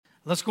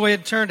Let's go ahead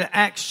and turn to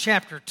Acts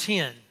chapter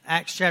 10.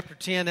 Acts chapter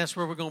 10, that's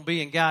where we're going to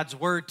be in God's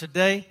Word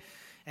today.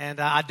 And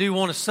I do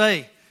want to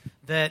say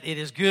that it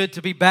is good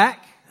to be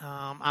back.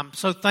 I'm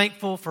so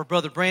thankful for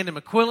Brother Brandon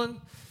McQuillan.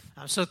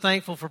 I'm so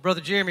thankful for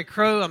Brother Jeremy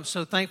Crow. I'm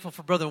so thankful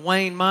for Brother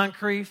Wayne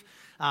Moncrief.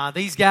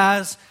 These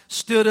guys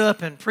stood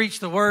up and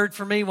preached the Word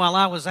for me while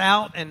I was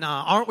out. And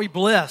aren't we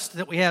blessed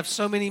that we have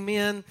so many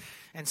men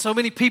and so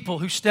many people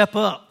who step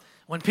up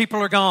when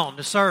people are gone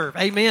to serve.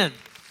 Amen.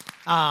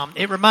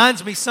 It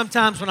reminds me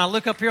sometimes when I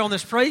look up here on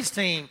this praise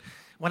team,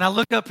 when I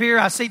look up here,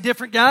 I see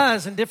different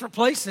guys in different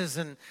places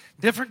and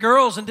different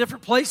girls in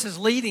different places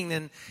leading.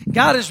 And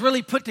God has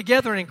really put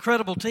together an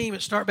incredible team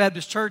at Start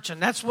Baptist Church,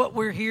 and that's what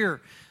we're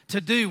here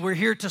to do. We're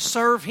here to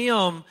serve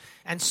Him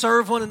and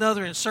serve one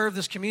another and serve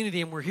this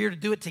community, and we're here to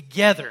do it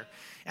together.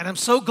 And I'm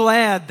so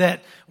glad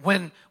that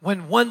when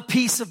one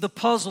piece of the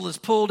puzzle is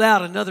pulled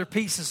out, another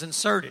piece is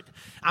inserted.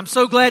 I'm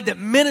so glad that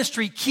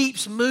ministry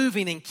keeps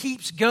moving and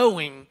keeps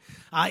going.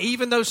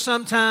 Even though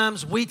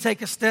sometimes we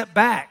take a step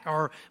back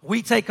or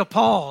we take a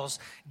pause,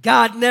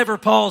 God never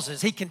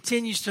pauses. He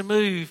continues to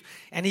move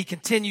and He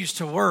continues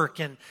to work.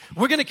 And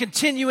we're going to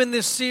continue in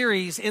this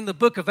series in the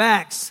book of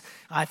Acts.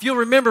 If you'll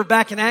remember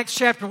back in Acts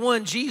chapter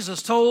 1,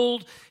 Jesus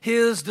told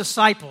His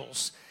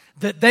disciples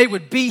that they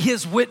would be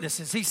His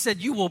witnesses. He said,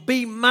 "You will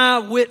be my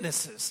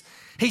witnesses."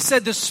 He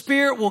said, "The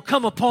Spirit will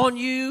come upon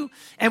you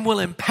and will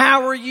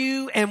empower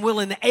you and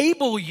will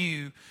enable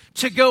you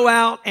to go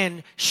out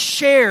and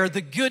share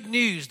the good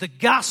news, the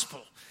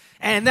gospel."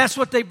 And that's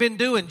what they've been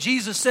doing.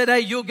 Jesus said, "Hey,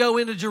 you'll go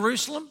into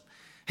Jerusalem."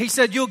 He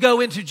said, "You'll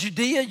go into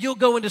Judea, you'll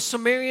go into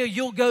Samaria,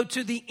 you'll go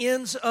to the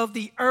ends of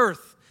the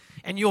earth,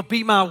 and you'll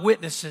be my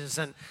witnesses."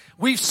 And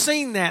we've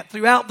seen that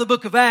throughout the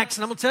book of Acts.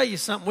 And I'm going to tell you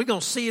something, we're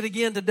going to see it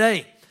again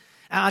today.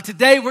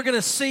 Today we're going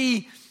to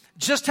see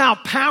just how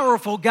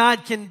powerful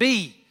God can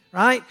be,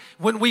 right?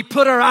 When we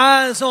put our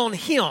eyes on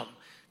Him,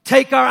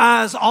 take our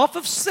eyes off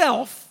of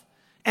self,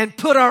 and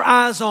put our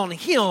eyes on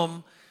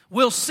Him,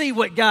 we'll see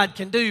what God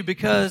can do,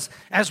 because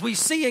as we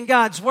see in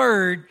God's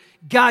Word,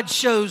 God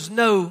shows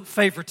no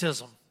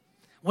favoritism.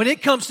 When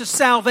it comes to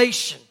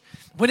salvation,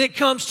 when it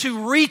comes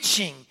to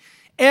reaching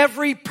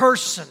every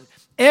person,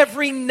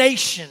 every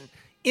nation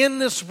in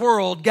this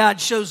world, God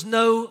shows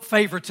no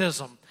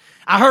favoritism.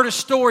 I heard a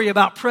story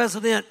about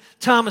President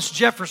Thomas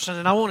Jefferson,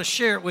 and I want to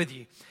share it with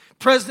you.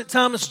 President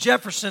Thomas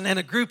Jefferson and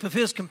a group of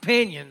his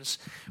companions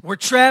were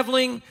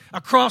traveling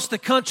across the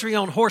country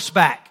on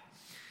horseback.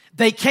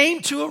 They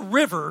came to a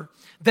river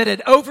that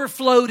had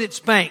overflowed its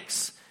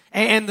banks,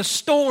 and the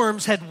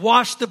storms had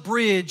washed the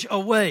bridge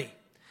away.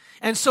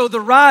 And so the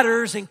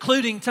riders,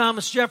 including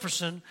Thomas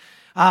Jefferson,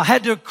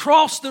 had to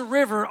cross the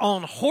river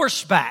on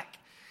horseback.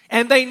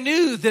 And they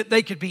knew that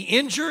they could be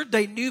injured.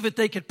 They knew that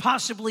they could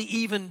possibly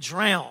even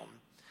drown.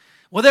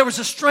 Well, there was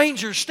a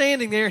stranger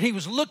standing there. He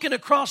was looking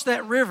across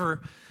that river,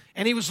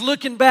 and he was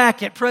looking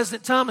back at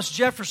President Thomas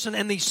Jefferson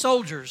and these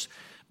soldiers.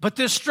 But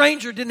this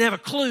stranger didn't have a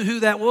clue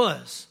who that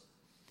was.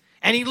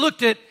 And he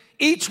looked at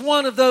each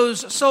one of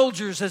those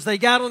soldiers as they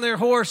got on their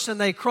horse and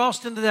they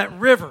crossed into that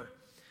river.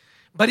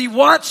 But he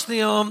watched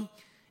them,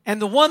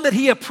 and the one that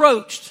he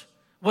approached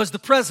was the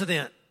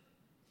president.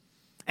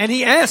 And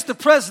he asked the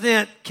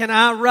president, "Can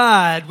I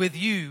ride with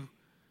you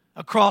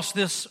across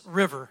this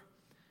river?"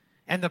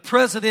 And the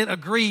president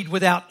agreed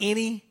without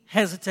any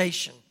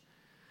hesitation.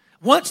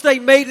 Once they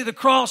made it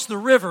across the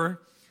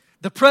river,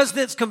 the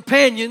president's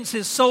companions,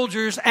 his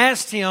soldiers,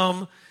 asked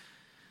him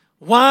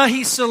why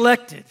he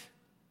selected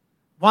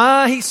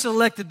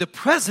the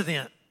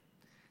president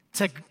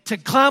to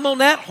climb on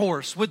that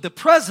horse with the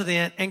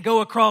president and go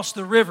across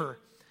the river.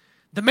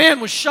 The man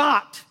was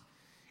shocked,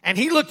 and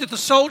he looked at the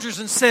soldiers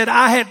and said,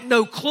 "I had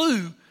no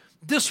clue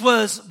this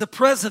was the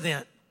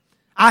president.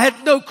 I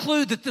had no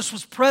clue that this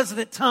was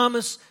President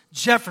Thomas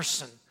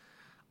Jefferson.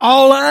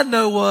 All I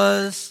know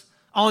was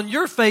on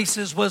your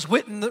faces was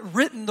written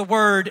the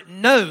word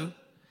no,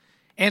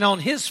 and on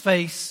his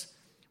face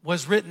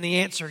was written the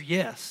answer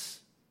yes."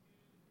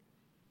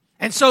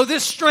 And so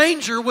this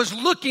stranger was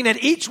looking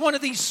at each one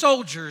of these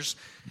soldiers,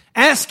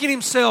 asking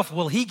himself,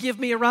 "Will he give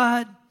me a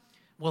ride?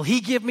 Will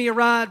he give me a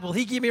ride? Will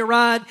he give me a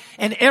ride?"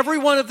 And every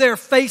one of their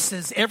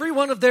faces, every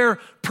one of their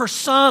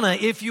persona,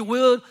 if you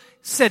will,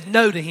 said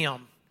no to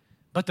him.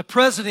 But the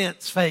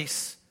president's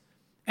face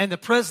and the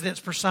president's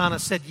persona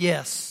said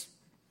yes.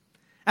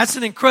 That's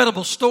an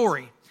incredible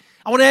story.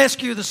 I want to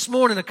ask you this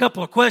morning a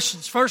couple of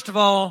questions. First of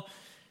all,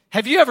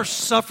 have you ever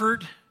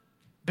suffered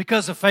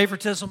because of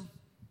favoritism?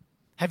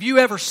 Have you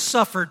ever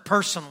suffered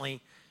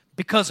personally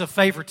because of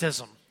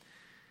favoritism?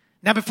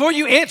 Now, before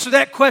you answer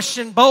that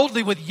question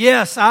boldly with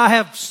yes, I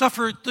have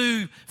suffered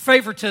through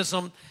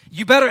favoritism,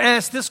 you better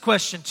ask this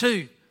question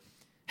too.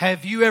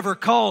 Have you ever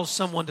caused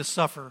someone to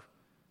suffer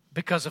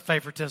because of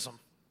favoritism?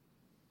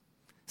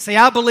 See,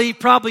 I believe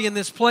probably in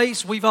this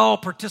place we've all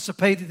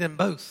participated in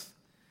both.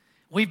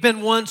 We've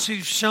been ones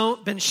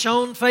who've been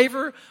shown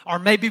favor, or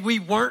maybe we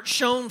weren't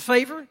shown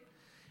favor,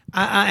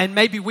 and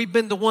maybe we've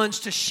been the ones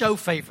to show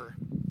favor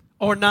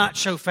or not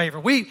show favor.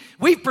 We've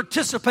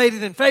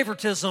participated in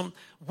favoritism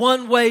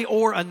one way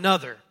or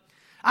another.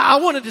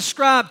 I want to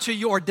describe to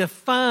you or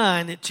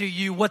define it to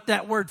you what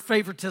that word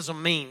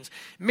favoritism means.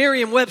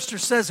 Merriam-Webster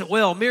says it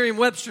well.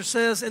 Merriam-Webster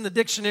says in the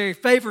dictionary,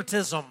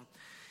 favoritism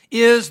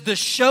is the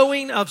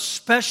showing of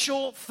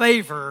special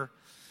favor,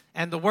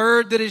 and the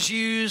word that is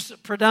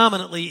used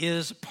predominantly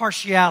is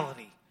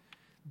partiality.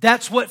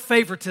 That's what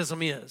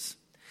favoritism is.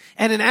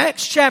 And in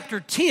Acts chapter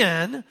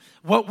 10,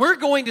 what we're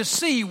going to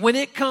see when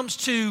it comes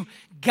to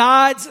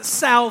God's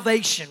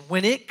salvation,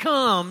 when it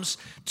comes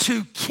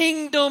to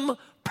kingdom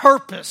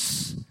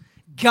purpose,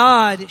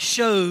 God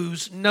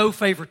shows no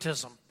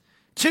favoritism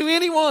to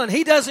anyone.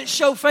 He doesn't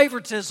show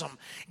favoritism.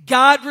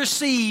 God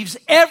receives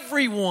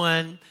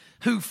everyone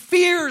who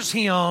fears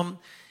Him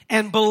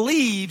and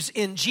believes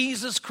in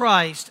Jesus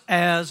Christ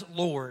as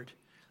Lord.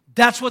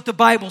 That's what the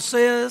Bible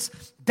says.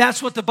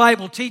 That's what the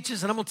Bible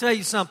teaches. And I'm going to tell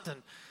you something.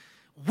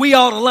 We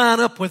ought to line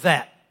up with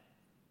that.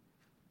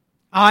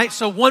 All right,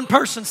 so one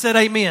person said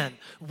amen.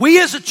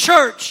 We as a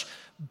church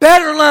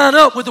better line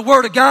up with the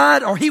Word of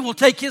God or He will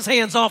take His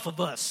hands off of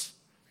us.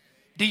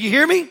 Do you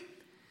hear me?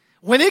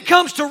 When it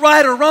comes to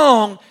right or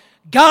wrong,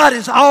 God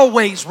is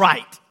always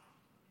right.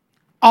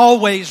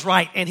 Always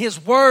right. And His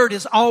Word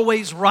is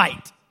always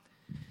right.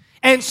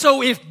 And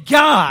so if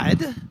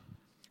God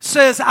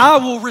says, I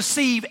will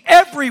receive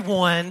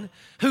everyone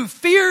who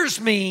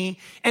fears me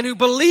and who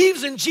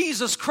believes in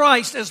Jesus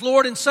Christ as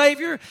Lord and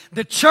Savior,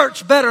 the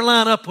church better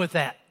line up with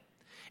that.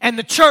 And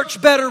the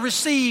church better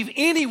receive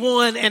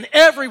anyone and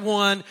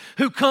everyone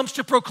who comes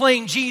to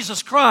proclaim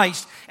Jesus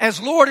Christ as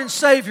Lord and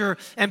Savior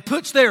and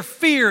puts their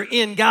fear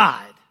in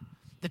God.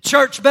 The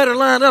church better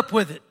line up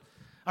with it.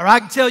 Or I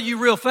can tell you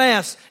real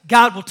fast,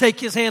 God will take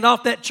His hand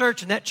off that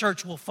church and that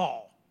church will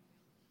fall.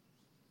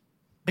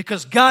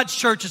 Because God's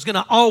church is going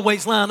to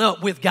always line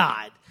up with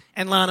God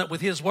and line up with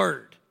His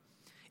Word.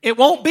 It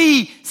won't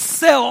be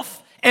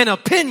self and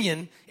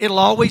opinion. It'll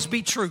always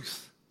be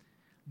truth.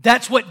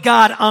 That's what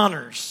God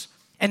honors.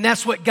 And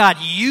that's what God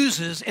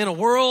uses in a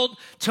world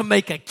to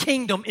make a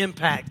kingdom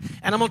impact.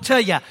 And I'm going to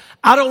tell you,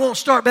 I don't want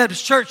Start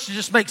Baptist Church to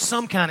just make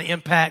some kind of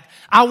impact.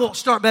 I want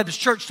Start Baptist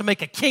Church to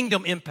make a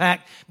kingdom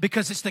impact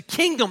because it's the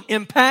kingdom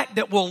impact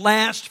that will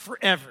last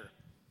forever.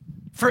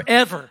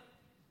 Forever.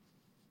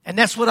 And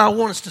that's what I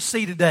want us to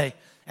see today.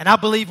 And I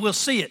believe we'll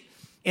see it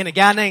in a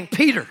guy named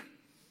Peter.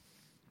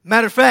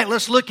 Matter of fact,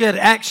 let's look at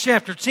Acts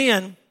chapter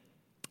 10,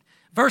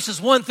 verses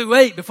 1 through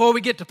 8. Before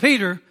we get to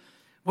Peter,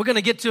 we're going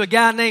to get to a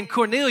guy named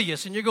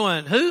Cornelius. And you're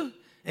going, who?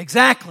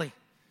 Exactly.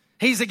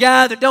 He's a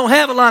guy that don't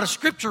have a lot of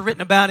scripture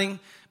written about him,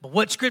 but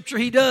what scripture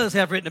he does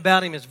have written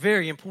about him is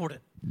very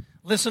important.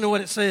 Listen to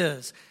what it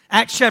says.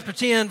 Acts chapter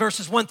 10,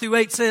 verses 1 through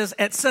 8 says,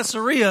 At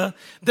Caesarea,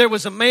 there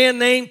was a man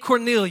named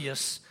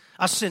Cornelius,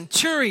 a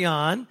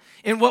centurion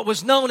in what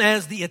was known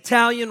as the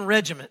Italian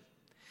regiment.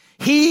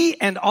 He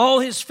and all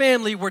his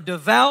family were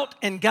devout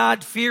and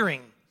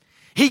God-fearing.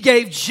 He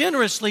gave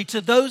generously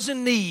to those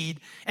in need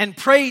and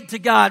prayed to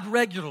God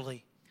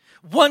regularly.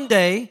 One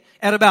day,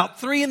 at about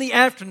 3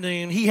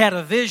 p.m, he had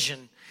a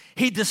vision.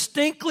 He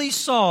distinctly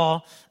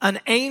saw an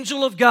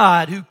angel of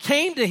God who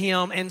came to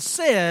him and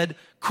said,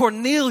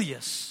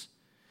 Cornelius.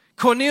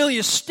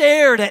 Cornelius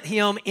stared at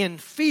him in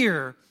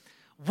fear.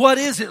 What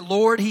is it,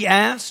 Lord? He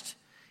asked.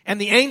 And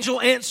the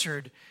angel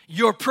answered,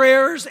 Your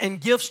prayers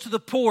and gifts to the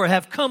poor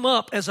have come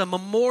up as a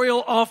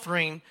memorial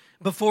offering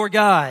before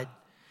God.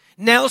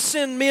 Now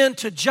send men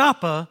to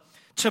Joppa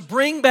to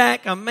bring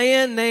back a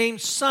man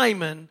named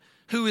Simon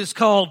who is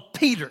called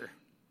Peter.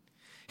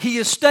 He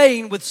is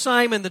staying with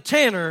Simon the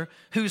tanner,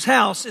 whose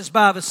house is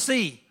by the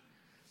sea.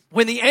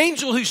 When the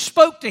angel who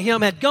spoke to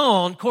him had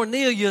gone,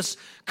 Cornelius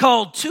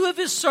called 2 of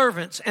his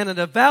servants and a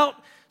devout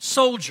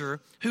soldier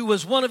who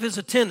was one of his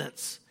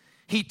attendants.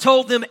 He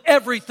told them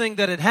everything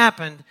that had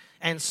happened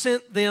and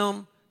sent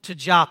them to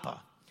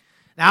Joppa.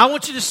 Now I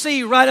want you to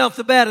see right off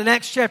the bat in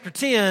Acts chapter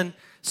 10,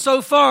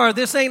 so far,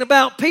 this ain't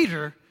about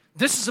Peter.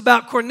 This is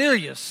about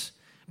Cornelius.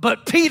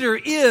 But Peter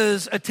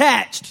is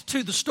attached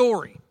to the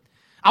story.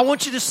 I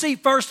want you to see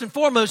first and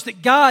foremost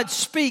that God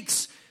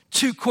speaks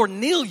to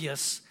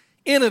Cornelius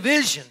in a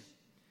vision.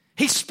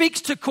 He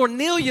speaks to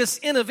Cornelius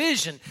in a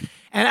vision.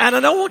 And I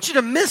don't want you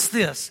to miss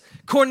this.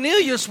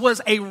 Cornelius was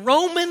a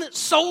Roman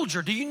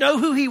soldier. Do you know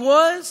who he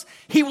was?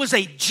 He was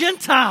a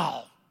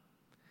Gentile.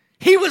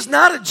 He was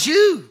not a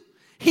Jew.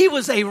 He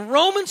was a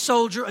Roman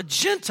soldier, a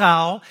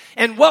Gentile,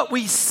 and what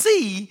we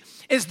see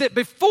is that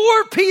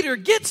before Peter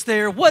gets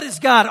there, what is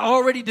God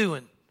already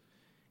doing?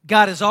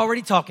 God is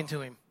already talking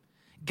to him.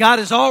 God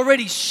is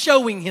already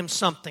showing him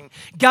something.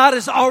 God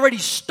is already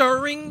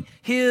stirring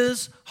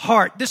his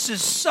heart. This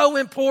is so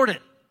important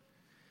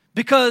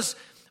because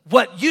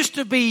what used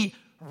to be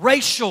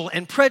racial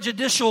and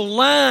prejudicial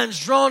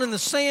lines drawn in the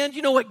sand,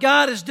 you know what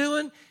God is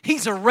doing?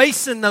 He's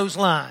erasing those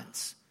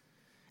lines.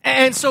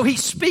 And so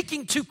he's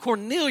speaking to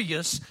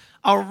Cornelius,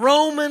 a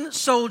Roman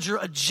soldier,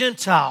 a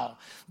Gentile.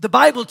 The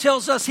Bible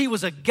tells us he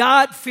was a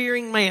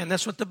God-fearing man.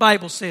 That's what the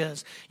Bible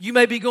says. You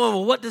may be going,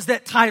 well, what does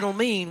that title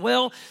mean?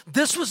 Well,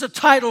 this was a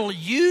title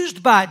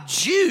used by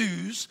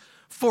Jews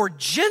for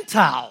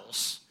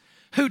Gentiles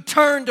who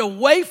turned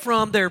away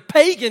from their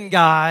pagan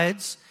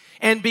gods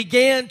and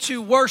began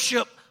to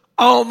worship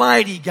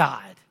Almighty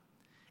God.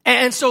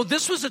 And so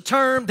this was a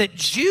term that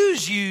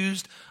Jews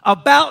used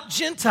about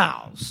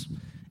Gentiles.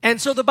 And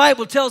so the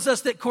Bible tells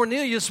us that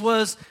Cornelius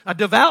was a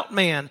devout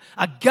man,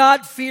 a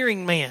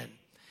God-fearing man.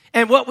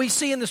 And what we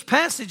see in this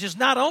passage is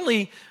not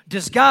only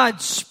does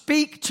God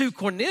speak to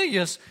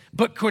Cornelius,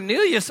 but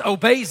Cornelius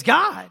obeys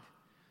God.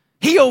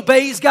 He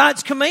obeys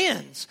God's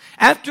commands.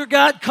 After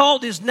God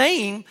called his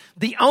name,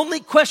 the only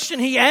question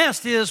he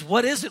asked is,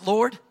 "What is it,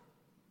 Lord?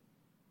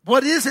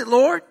 What is it,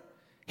 Lord?"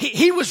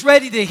 He was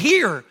ready to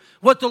hear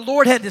what the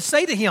Lord had to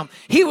say to him.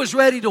 He was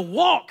ready to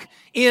walk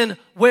in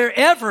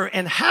wherever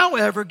and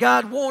however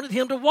God wanted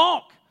him to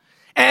walk.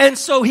 And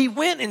so he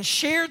went and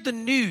shared the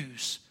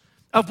news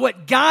of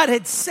what God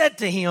had said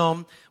to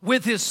him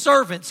with his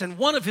servants. And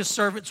one of his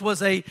servants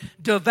was a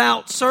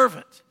devout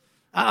servant.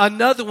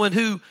 Another one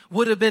who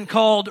would have been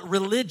called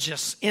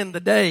religious in the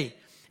day.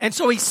 And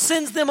so he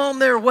sends them on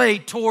their way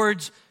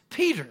towards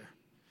Peter.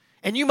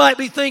 And you might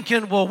be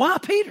thinking, well, why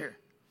Peter?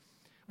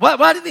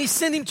 Why didn't he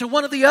send him to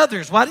one of the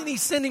others? Why didn't he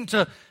send him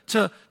to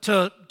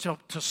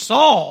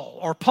Saul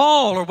or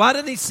Paul? Or why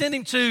didn't he send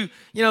him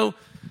to,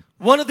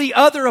 one of the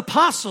other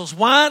apostles?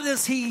 Why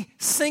does he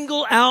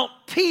single out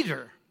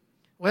Peter?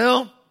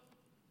 Well,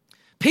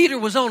 Peter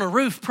was on a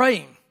roof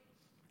praying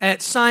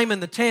at Simon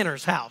the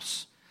tanner's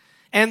house.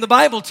 And the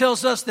Bible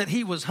tells us that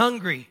he was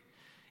hungry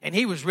and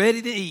he was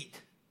ready to eat.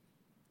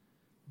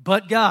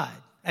 But God.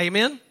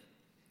 Amen?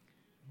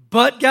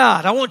 But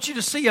God. I want you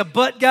to see a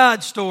but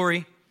God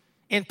story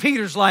in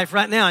Peter's life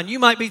right now. And you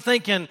might be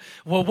thinking,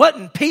 well,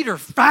 wasn't Peter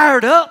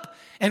fired up?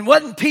 And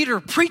wasn't Peter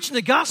preaching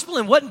the gospel?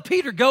 And wasn't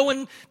Peter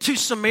going to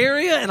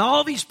Samaria and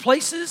all these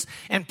places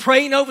and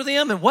praying over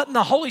them? And wasn't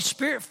the Holy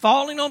Spirit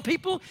falling on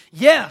people?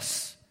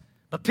 Yes.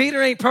 But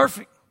Peter ain't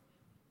perfect.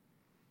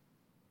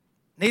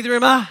 Neither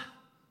am I.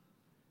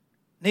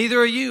 Neither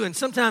are you. And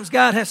sometimes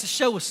God has to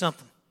show us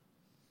something.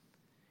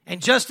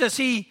 And just as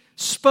he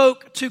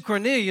spoke to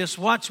Cornelius,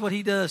 watch what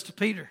he does to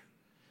Peter.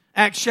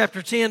 Acts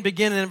chapter 10,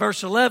 beginning in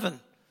verse 11.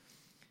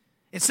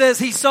 It says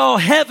he saw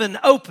heaven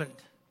opened.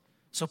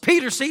 So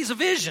Peter sees a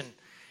vision.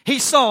 He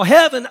saw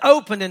heaven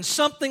opened and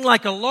something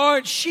like a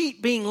large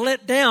sheet being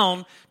let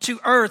down to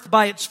earth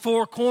by its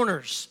four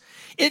corners.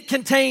 It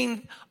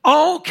contained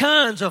all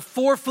kinds of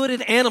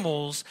four-footed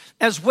animals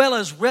as well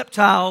as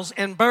reptiles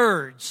and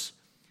birds.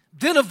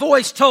 Then a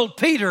voice told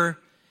Peter,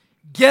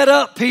 "Get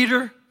up,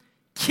 Peter,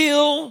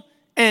 kill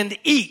and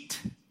eat."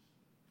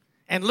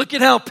 And look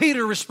at how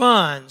Peter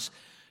responds.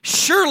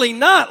 "Surely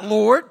not,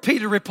 Lord,"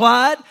 Peter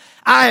replied.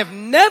 "I have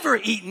never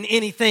eaten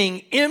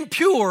anything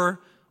impure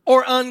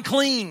or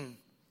unclean."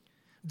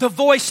 The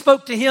voice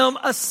spoke to him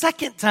a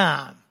second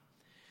time.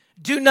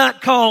 "Do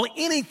not call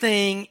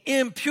anything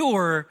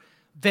impure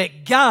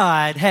that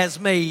God has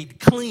made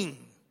clean."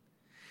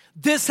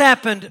 This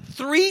happened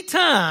 3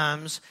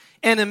 times,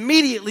 and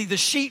immediately the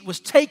sheet was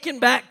taken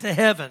back to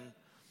heaven.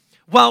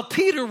 While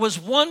Peter was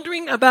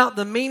wondering about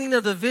the meaning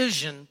of the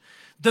vision,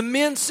 the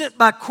men sent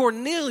by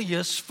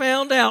Cornelius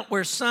found out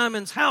where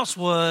Simon's house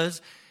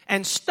was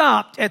and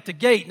stopped at the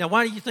gate. Now,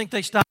 why do you think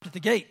they stopped at the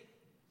gate?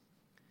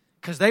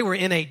 Because they were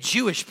in a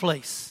Jewish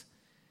place.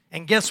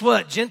 And guess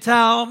what?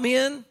 Gentile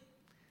men,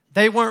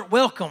 they weren't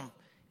welcome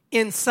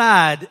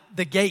inside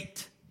the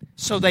gate.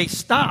 So they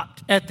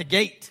stopped at the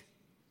gate.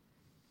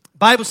 The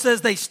Bible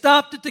says they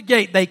stopped at the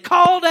gate. They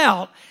called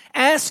out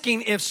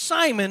asking if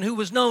Simon, who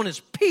was known as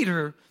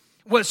Peter,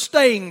 was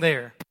staying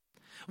there.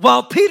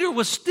 While Peter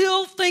was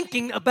still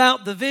thinking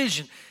about the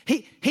vision,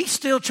 he's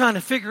still trying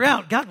to figure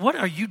out, God, what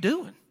are you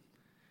doing?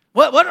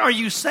 What are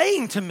you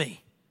saying to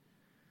me?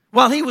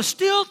 While he was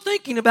still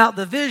thinking about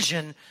the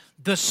vision,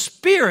 the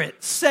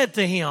Spirit said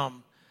to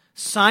him,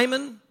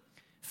 "Simon,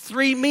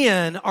 3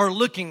 men are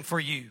looking for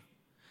you.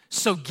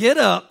 So get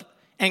up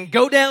and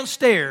go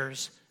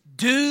downstairs.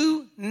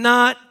 Do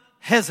not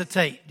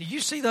hesitate." Do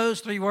you see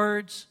those 3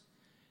 words?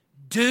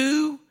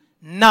 Do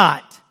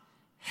not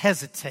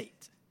hesitate.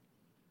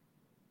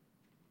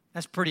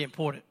 That's pretty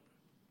important.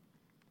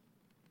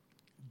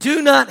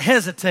 Do not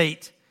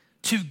hesitate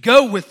to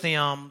go with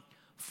them,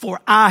 for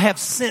I have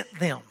sent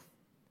them.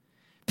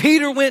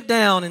 Peter went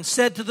down and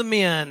said to the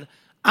men,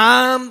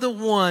 "I'm the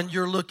one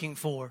you're looking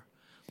for.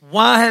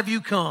 Why have you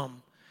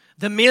come?"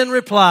 The men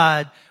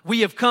replied,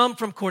 "We have come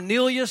from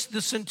Cornelius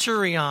the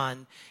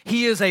centurion.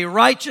 He is a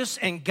righteous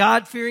and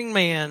God-fearing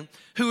man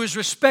who is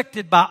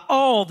respected by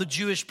all the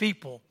Jewish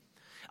people.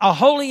 A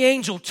holy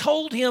angel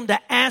told him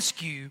to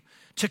ask you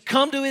to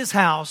come to his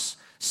house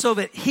so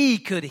that he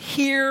could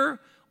hear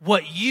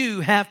what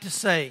you have to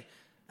say."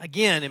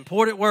 Again,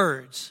 important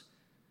words.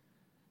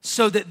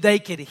 So that they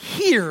could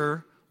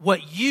hear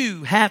what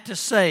you have to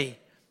say.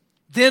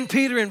 Then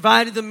Peter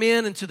invited the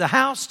men into the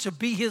house to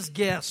be his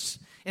guests.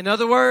 In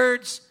other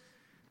words,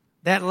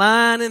 that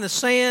line in the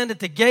sand at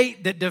the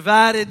gate that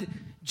divided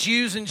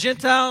Jews and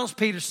Gentiles,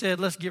 Peter said,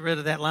 let's get rid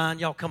of that line.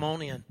 Y'all come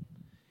on in.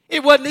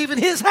 It wasn't even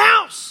his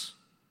house.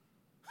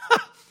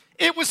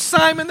 It was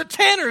Simon the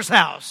tanner's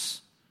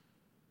house.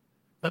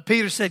 But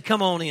Peter said,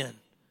 come on in.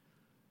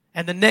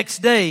 And the next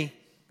day,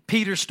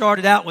 Peter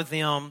started out with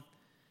them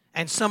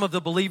and some of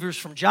the believers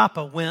from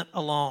Joppa went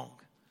along.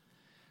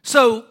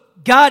 So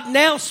God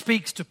now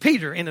speaks to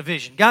Peter in a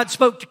vision. God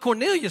spoke to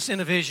Cornelius in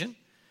a vision,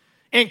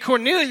 and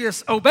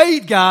Cornelius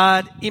obeyed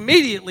God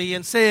immediately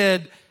and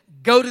said,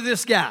 go to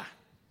this guy.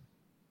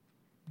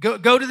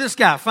 Go to this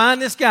guy.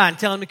 Find this guy and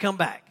tell him to come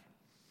back.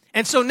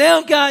 And so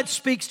now God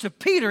speaks to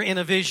Peter in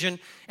a vision,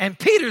 and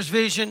Peter's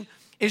vision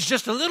is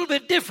just a little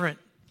bit different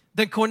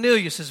than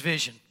Cornelius'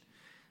 vision.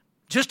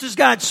 Just as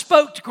God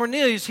spoke to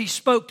Cornelius, he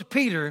spoke to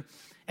Peter.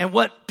 And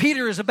what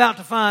Peter is about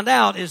to find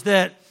out is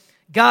that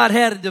God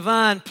had a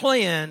divine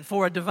plan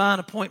for a divine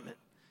appointment.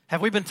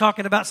 Have we been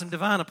talking about some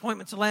divine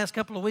appointments the last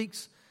couple of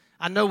weeks?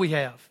 I know we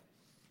have.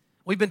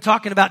 We've been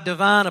talking about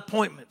divine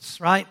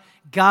appointments, right?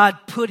 God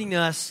putting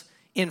us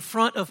in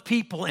front of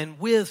people and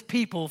with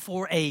people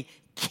for a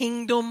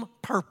kingdom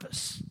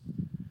purpose.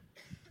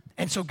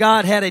 And so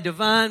God had a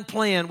divine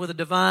plan with a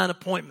divine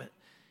appointment.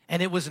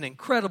 And it was an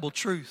incredible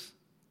truth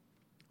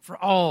for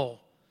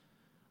all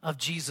of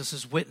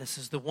Jesus'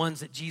 witnesses, the ones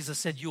that Jesus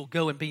said, you'll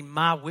go and be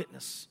my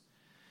witness.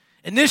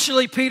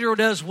 Initially, Peter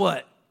does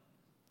what?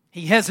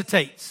 He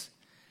hesitates.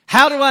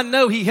 How do I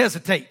know he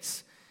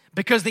hesitates?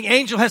 Because the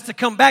angel has to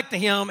come back to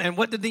him, and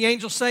what did the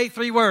angel say?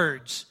 3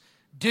 words.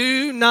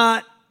 Do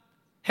not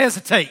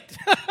hesitate.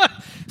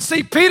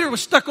 See, Peter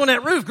was stuck on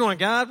that roof going,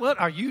 God, what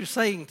are you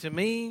saying to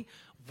me?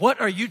 What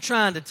are you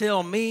trying to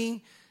tell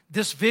me?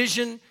 This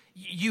vision,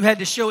 you had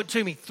to show it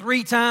to me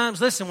 3 times.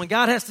 Listen, when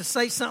God has to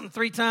say something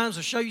 3 times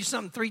or show you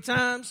something 3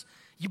 times,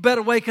 you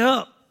better wake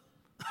up.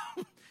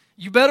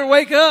 You better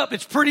wake up.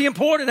 It's pretty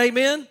important,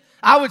 amen?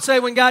 I would say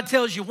when God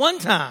tells you 1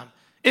 time,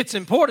 it's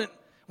important.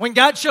 When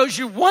God shows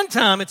you 1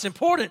 time, it's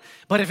important.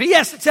 But if he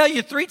has to tell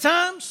you 3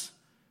 times,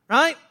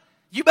 right,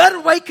 you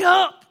better wake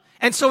up.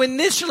 And so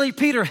initially,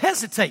 Peter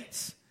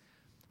hesitates.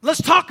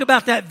 Let's talk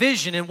about that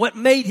vision and what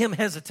made him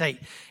hesitate.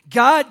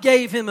 God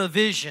gave him a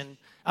vision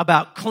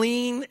about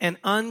clean and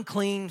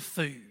unclean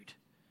food.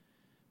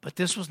 But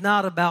this was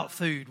not about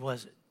food,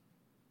 was it?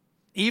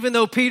 Even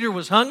though Peter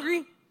was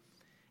hungry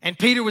and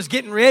Peter was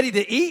getting ready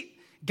to eat,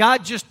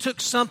 God just took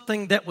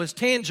something that was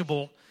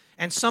tangible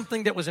and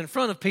something that was in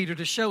front of Peter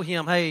to show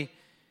him, hey,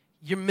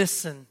 you're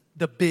missing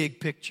the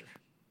big picture.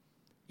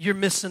 You're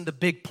missing the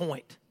big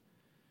point.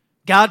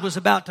 God was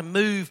about to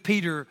move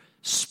Peter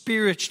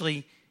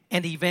spiritually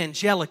and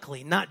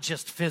evangelically, not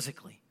just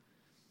physically.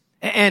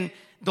 And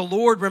the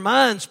Lord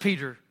reminds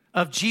Peter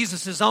of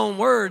Jesus' own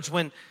words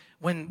when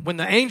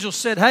the angel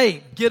said,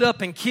 hey, get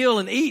up and kill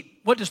and eat.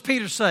 What does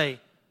Peter say?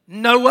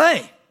 No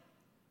way.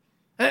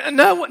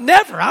 No,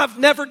 never. I've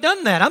never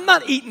done that. I'm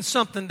not eating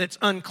something that's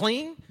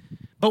unclean.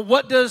 But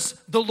what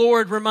does the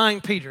Lord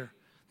remind Peter?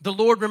 The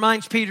Lord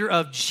reminds Peter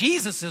of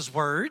Jesus'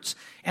 words,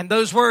 and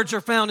those words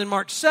are found in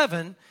Mark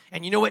 7.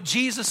 And you know what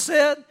Jesus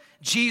said?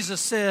 Jesus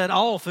said,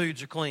 all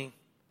foods are clean.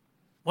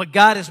 What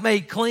God has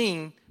made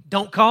clean,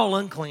 don't call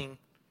unclean.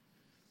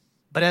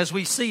 But as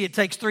we see, it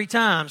takes 3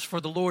 times for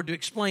the Lord to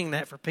explain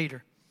that for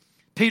Peter.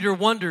 Peter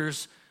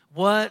wonders,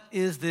 what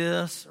is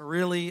this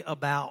really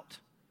about?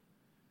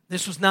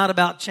 This was not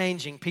about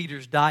changing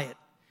Peter's diet.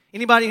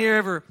 Anybody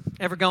here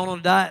ever gone on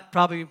a diet?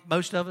 Probably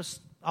most of us,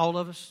 all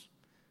of us.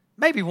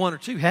 Maybe 1 or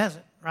 2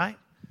 hasn't, right?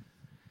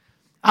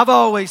 I've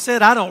always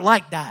said I don't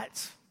like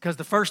diets because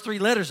the first 3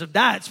 letters of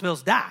diet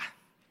spells die.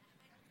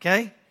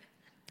 Okay?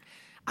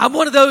 I'm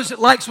one of those that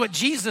likes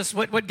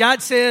what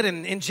God said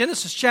in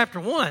Genesis chapter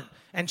 1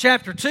 and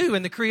chapter 2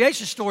 in the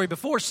creation story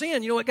before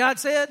sin. You know what God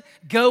said?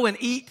 Go and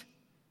eat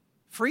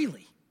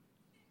freely.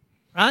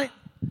 Right?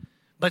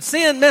 But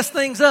sin messed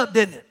things up,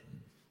 didn't it?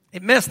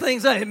 It messed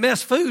things up. It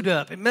messed food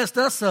up. It messed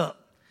us up.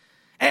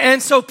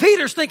 And so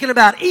Peter's thinking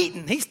about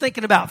eating. He's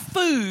thinking about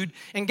food.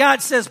 And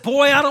God says,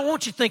 boy, I don't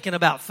want you thinking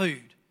about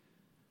food.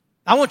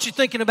 I want you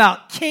thinking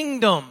about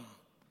kingdom.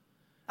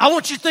 I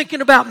want you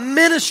thinking about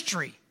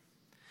ministry.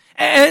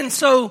 And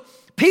so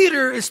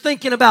Peter is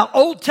thinking about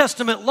Old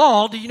Testament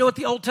law. Do you know what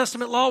the Old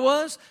Testament law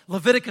was?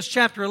 Leviticus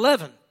chapter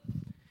 11.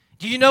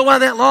 Do you know why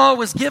that law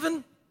was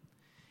given?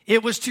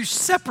 It was to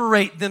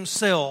separate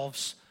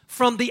themselves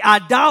from the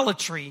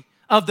idolatry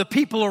of the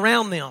people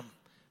around them.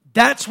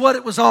 That's what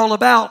it was all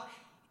about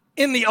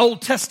in the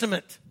Old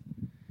Testament.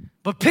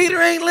 But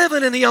Peter ain't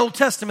living in the Old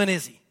Testament,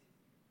 is he?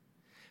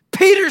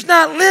 Peter's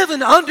not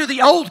living under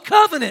the old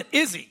covenant,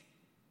 is he?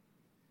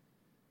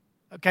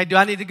 Okay, do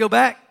I need to go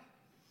back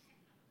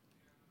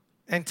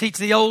and teach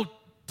the Old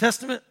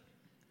Testament?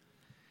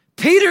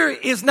 Peter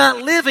is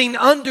not living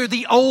under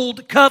the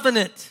old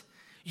covenant.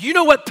 You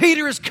know what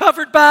Peter is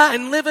covered by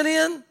and living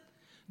in?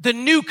 The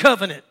new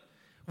covenant,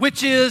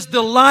 which is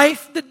the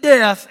life, the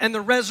death, and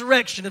the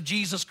resurrection of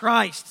Jesus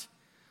Christ.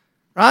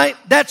 Right?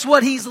 That's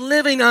what he's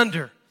living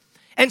under.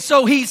 And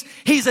so he's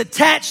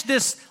attached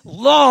this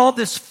law,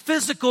 this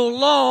physical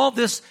law,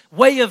 this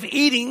way of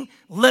eating,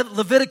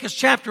 Leviticus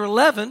chapter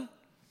 11,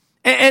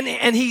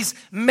 and he's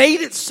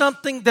made it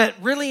something that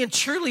really and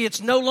truly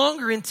it's no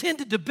longer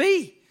intended to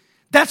be.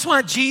 That's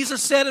why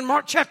Jesus said in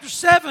Mark chapter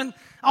 7,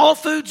 all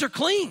foods are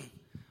clean.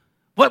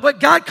 What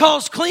God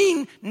calls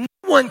clean, no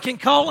one can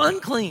call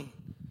unclean.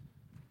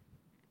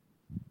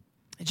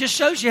 It just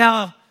shows you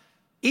how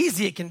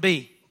easy it can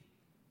be.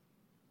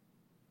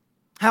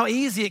 How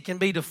easy it can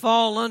be to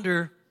fall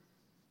under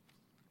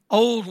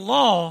old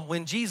law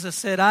when Jesus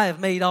said, I have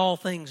made all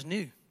things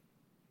new.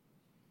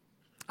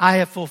 I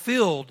have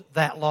fulfilled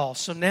that law.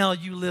 So now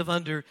you live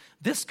under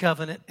this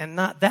covenant and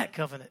not that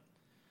covenant.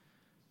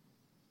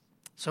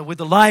 So with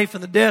the life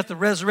and the death, the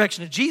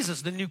resurrection of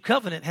Jesus, the new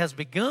covenant has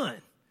begun.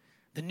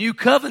 The new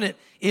covenant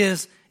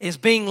is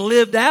being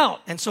lived out.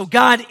 And so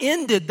God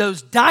ended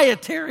those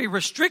dietary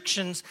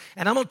restrictions.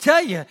 And I'm going to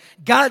tell you,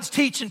 God's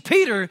teaching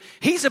Peter,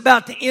 he's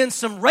about to end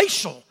some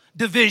racial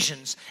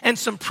divisions and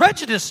some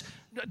prejudice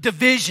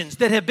divisions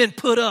that have been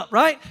put up,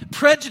 right?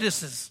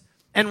 Prejudices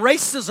and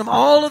racism,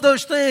 all of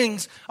those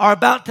things are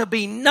about to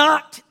be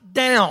knocked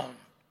down.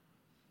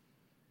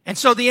 And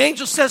so the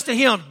angel says to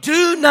him,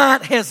 do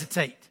not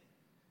hesitate.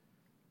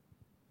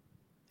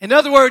 In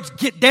other words,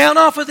 get down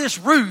off of this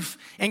roof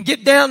and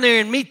get down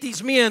there and meet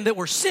these men that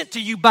were sent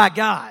to you by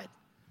God.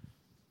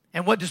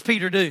 And what does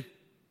Peter do?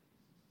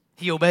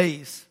 He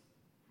obeys.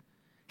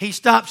 He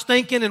stops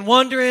thinking and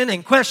wondering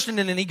and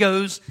questioning, and he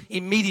goes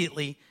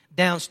immediately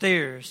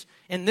downstairs.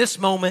 In this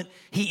moment,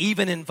 he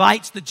even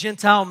invites the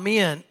Gentile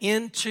men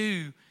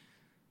into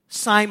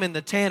Simon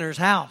the tanner's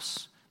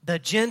house. The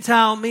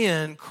Gentile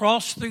men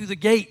crossed through the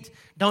gate.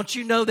 Don't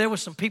you know there were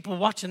some people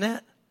watching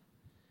that?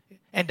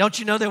 And don't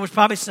you know there was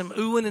probably some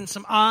oohing and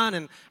some ahhing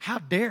and how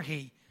dare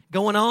he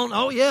going on?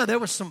 Oh yeah, there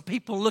were some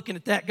people looking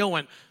at that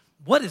going,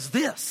 what is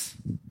this?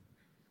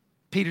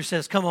 Peter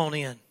says, come on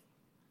in.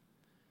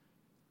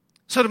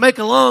 So to make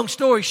a long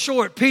story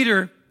short,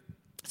 Peter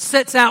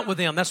sets out with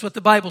them. That's what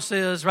the Bible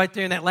says right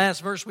there in that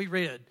last verse we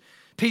read.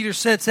 Peter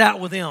sets out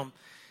with them.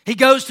 He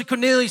goes to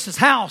Cornelius'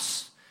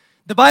 house.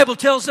 The Bible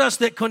tells us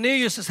that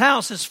Cornelius'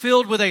 house is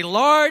filled with a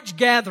large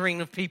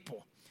gathering of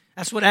people.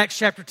 That's what Acts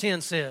chapter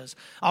 10 says.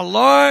 A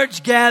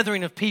large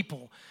gathering of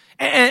people.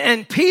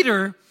 And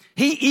Peter,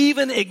 he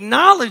even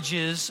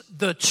acknowledges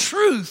the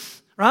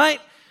truth,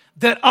 right,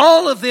 that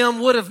all of them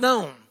would have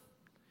known.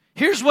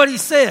 Here's what he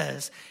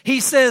says. He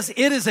says,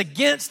 it is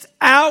against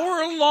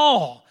our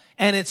law,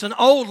 and it's an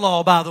old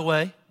law, by the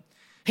way.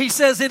 He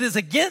says it is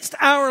against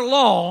our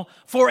law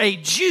for a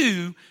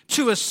Jew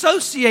to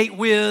associate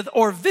with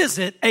or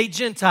visit a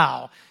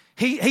Gentile.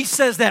 He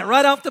says that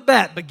right off the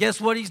bat, but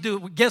guess what he's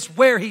doing? Guess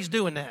where he's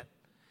doing that?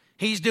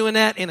 He's doing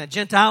that in a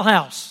Gentile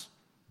house.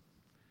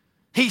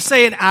 He's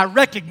saying, I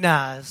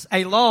recognize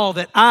a law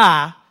that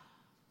I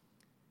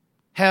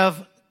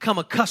have come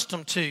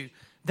accustomed to,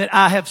 that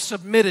I have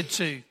submitted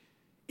to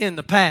in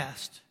the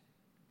past.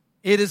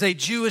 It is a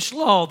Jewish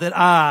law that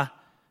I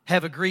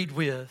have agreed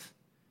with.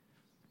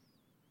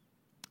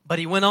 But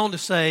he went on to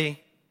say,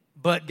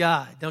 but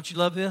God. Don't you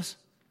love this?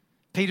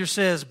 Peter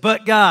says,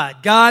 but God.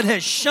 God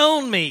has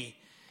shown me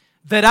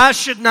that I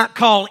should not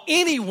call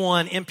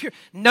anyone impure.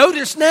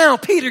 Notice now,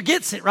 Peter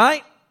gets it,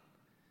 right?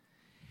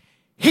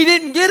 He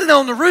didn't get it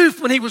on the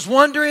roof when he was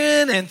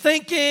wondering and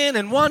thinking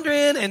and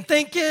wondering and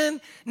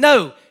thinking.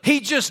 No, he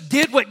just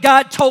did what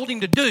God told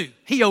him to do.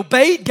 He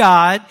obeyed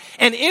God,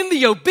 and in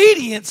the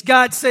obedience,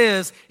 God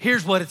says,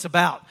 here's what it's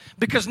about.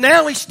 Because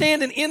now he's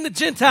standing in the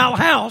Gentile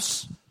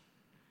house,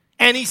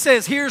 and he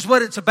says, here's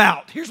what it's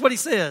about. Here's what he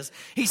says.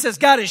 He says,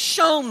 God has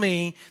shown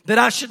me that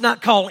I should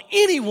not call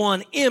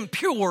anyone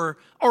impure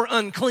or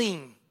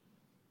unclean.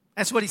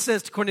 That's what he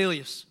says to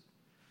Cornelius.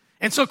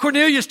 And so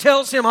Cornelius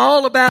tells him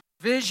all about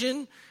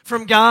vision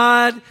from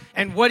God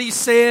and what he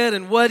said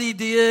and what he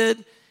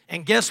did.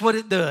 And guess what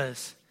it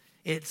does?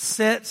 It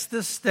sets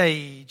the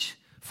stage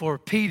for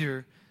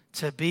Peter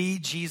to be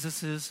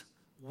Jesus'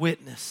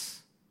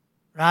 witness.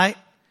 Right?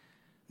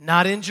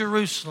 Not in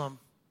Jerusalem,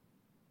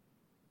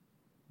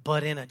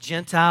 but in a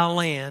Gentile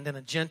land, in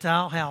a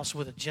Gentile house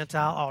with a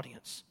Gentile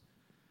audience.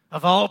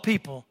 Of all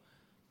people,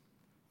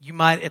 you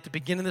might at the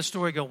beginning of the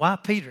story go, why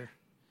Peter?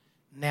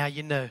 Now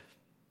you know.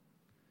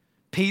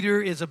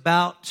 Peter is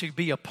about to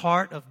be a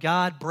part of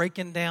God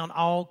breaking down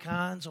all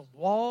kinds of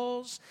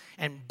walls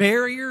and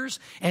barriers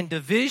and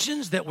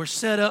divisions that were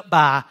set up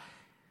by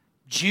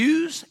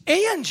Jews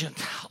and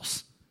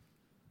Gentiles.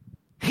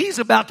 He's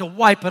about to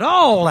wipe it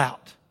all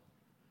out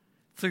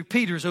through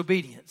Peter's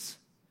obedience.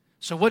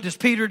 So what does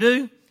Peter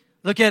do?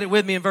 Look at it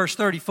with me in verse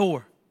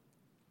 34.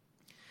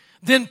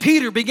 Then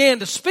Peter began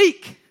to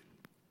speak.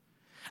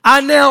 I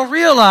now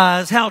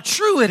realize how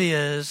true it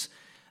is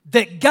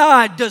that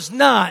God does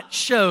not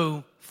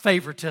show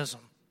favoritism.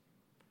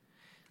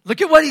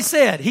 Look at what he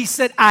said. He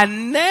said, I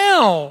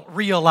now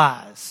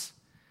realize.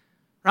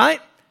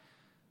 Right?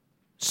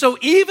 So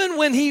even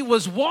when he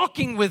was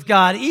walking with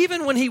God,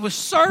 even when he was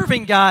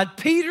serving God,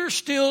 Peter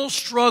still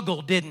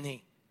struggled, didn't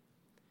he?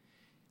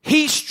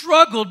 He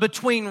struggled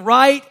between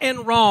right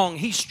and wrong.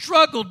 He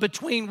struggled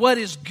between what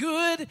is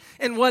good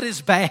and what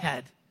is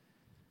bad.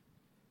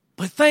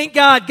 But thank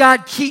God,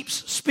 God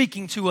keeps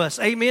speaking to us.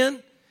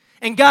 Amen?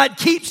 And God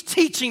keeps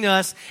teaching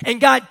us,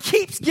 and God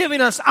keeps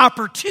giving us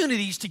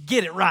opportunities to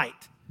get it right.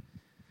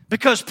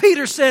 Because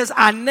Peter says,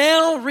 I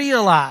now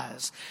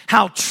realize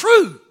how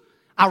true,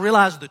 I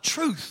realize the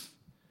truth,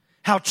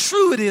 how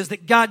true it is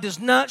that God does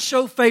not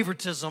show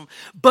favoritism,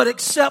 but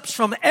accepts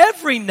from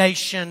every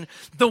nation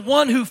the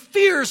one who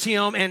fears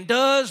him and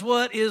does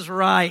what is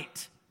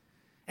right.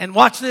 And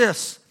watch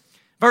this.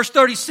 Verse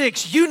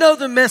 36, you know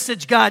the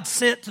message God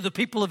sent to the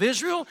people of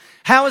Israel.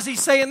 How is he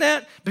saying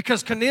that?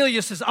 Because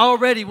Cornelius is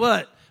already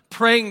what?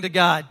 Praying to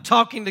God,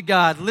 talking to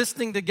God,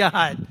 listening to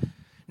God.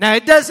 Now,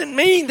 it doesn't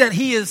mean that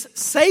he is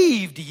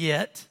saved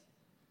yet.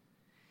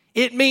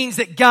 It means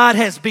that God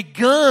has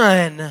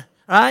begun,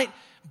 right?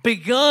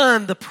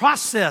 Begun the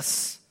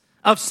process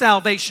of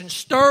salvation,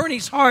 stirring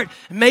his heart,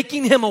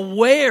 making him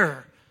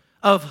aware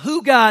of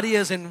who God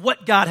is and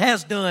what God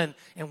has done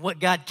and what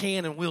God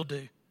can and will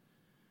do.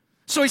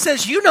 So he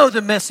says, you know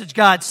the message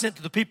God sent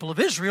to the people of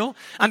Israel,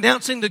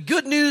 announcing the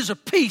good news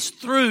of peace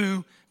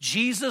through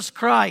Jesus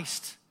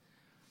Christ.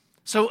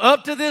 So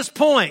up to this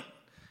point,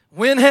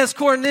 when has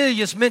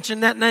Cornelius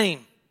mentioned that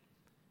name?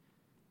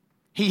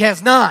 He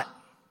has not.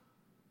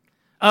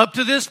 Up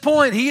to this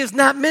point, he has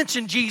not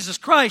mentioned Jesus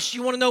Christ.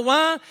 You want to know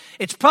why?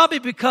 It's probably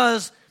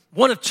because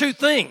one of two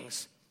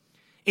things.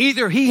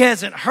 Either he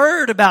hasn't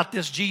heard about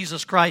this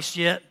Jesus Christ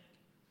yet,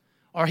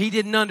 or he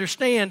didn't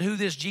understand who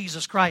this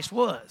Jesus Christ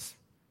was.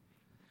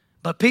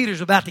 But Peter's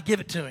about to give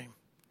it to him.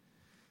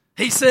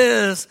 He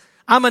says,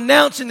 I'm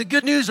announcing the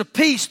good news of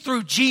peace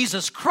through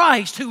Jesus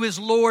Christ, who is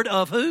Lord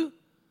of who?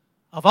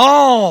 Of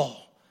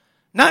all.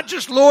 Not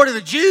just Lord of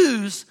the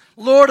Jews,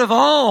 Lord of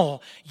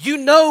all. You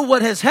know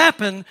what has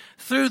happened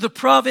through the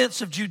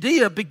province of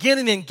Judea,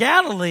 beginning in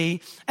Galilee,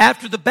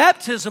 after the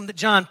baptism that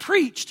John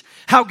preached,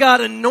 how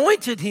God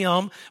anointed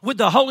him with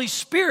the Holy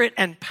Spirit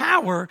and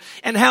power,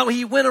 and how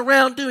he went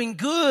around doing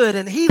good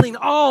and healing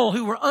all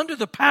who were under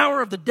the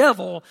power of the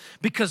devil,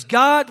 because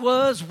God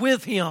was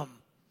with him.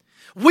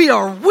 We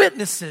are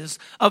witnesses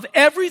of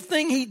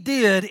everything he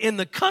did in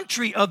the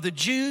country of the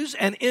Jews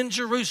and in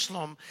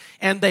Jerusalem,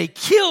 and they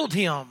killed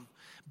him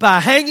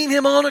by hanging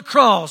him on a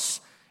cross.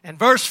 And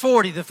verse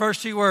 40, the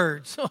first two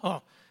words,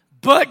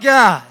 but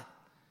God.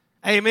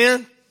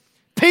 Amen.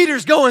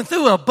 Peter's going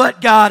through a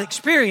but God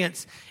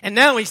experience, and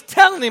now he's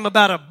telling him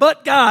about a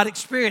but God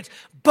experience.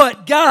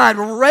 But God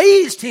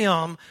raised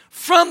him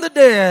from the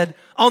dead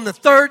on the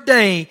third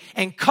day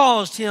and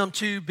caused him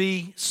to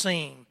be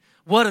seen.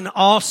 What an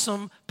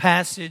awesome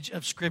passage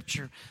of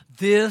Scripture.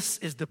 This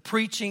is the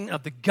preaching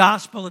of the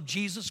gospel of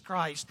Jesus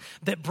Christ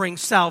that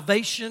brings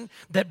salvation,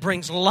 that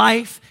brings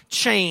life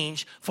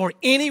change for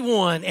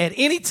anyone at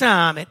any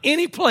time, at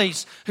any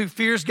place who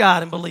fears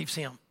God and believes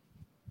him.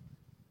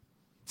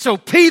 So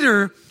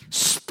Peter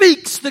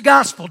speaks the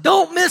gospel.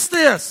 Don't miss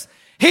this.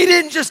 He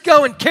didn't just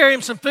go and carry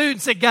him some food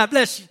and say, God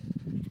bless you.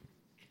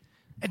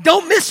 And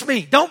don't miss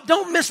me.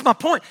 Don't miss my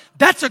point.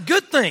 That's a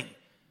good thing.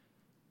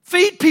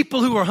 Feed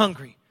people who are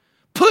hungry.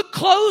 Put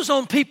clothes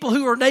on people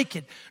who are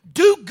naked.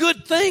 Do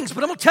good things.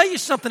 But I'm going to tell you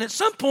something. At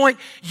some point,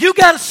 you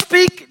got to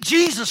speak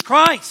Jesus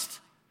Christ.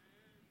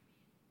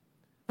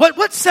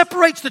 What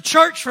separates the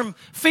church from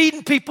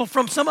feeding people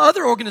from some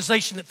other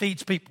organization that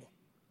feeds people?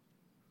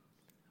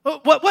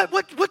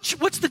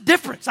 What's the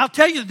difference? I'll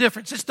tell you the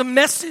difference. It's the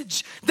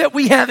message that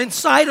we have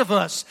inside of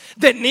us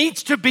that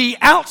needs to be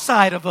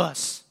outside of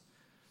us.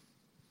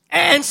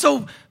 And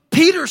so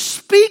Peter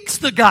speaks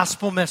the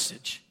gospel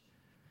message.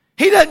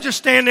 He doesn't just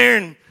stand there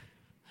and,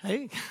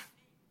 hey,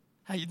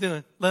 how you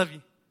doing? Love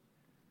you.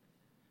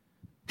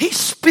 He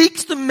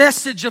speaks the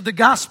message of the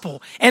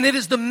gospel, and it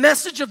is the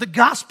message of the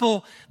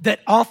gospel that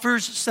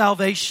offers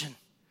salvation.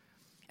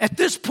 At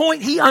this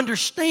point, he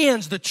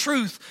understands the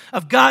truth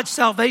of God's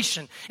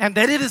salvation and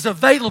that it is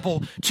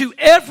available to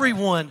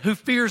everyone who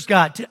fears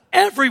God, to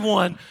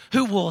everyone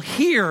who will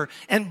hear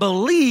and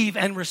believe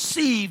and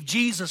receive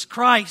Jesus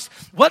Christ.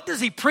 What does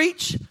he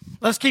preach?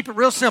 Let's keep it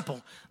real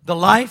simple. The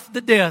life,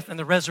 the death, and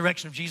the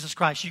resurrection of Jesus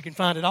Christ. You can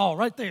find it all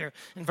right there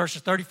in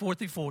verses 34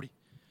 through 40.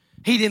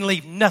 He didn't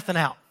leave nothing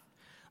out.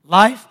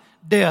 Life,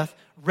 death,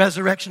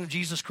 resurrection of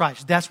Jesus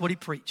Christ. That's what he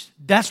preached.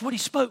 That's what he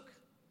spoke.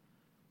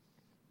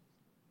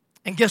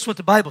 And guess what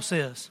the Bible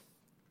says?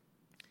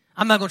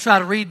 I'm not going to try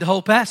to read the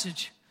whole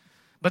passage,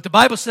 but the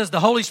Bible says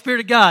the Holy Spirit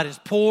of God is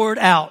poured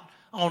out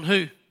on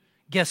who?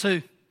 Guess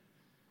who?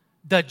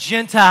 The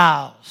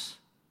Gentiles.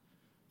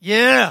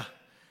 Yeah.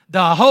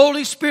 The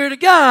Holy Spirit of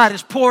God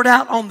is poured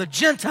out on the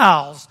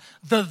Gentiles,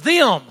 the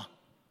them,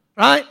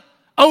 right?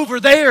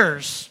 Over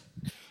theirs.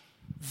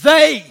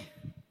 They.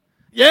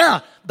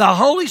 Yeah. The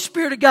Holy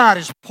Spirit of God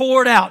is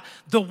poured out.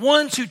 The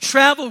ones who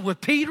traveled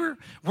with Peter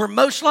were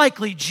most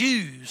likely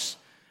Jews.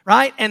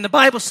 Right? And the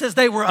Bible says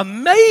they were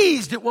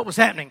amazed at what was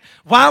happening.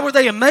 Why were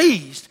they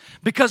amazed?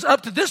 Because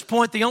up to this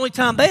point, the only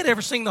time they had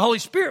ever seen the Holy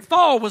Spirit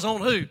fall was on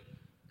who?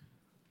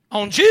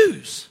 On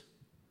Jews.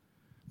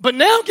 But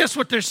now guess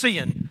what they're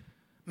seeing?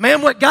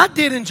 Man, what God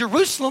did in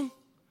Jerusalem,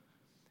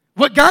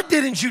 what God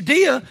did in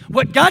Judea,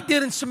 what God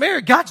did in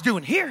Samaria, God's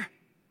doing here.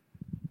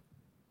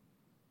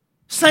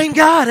 Same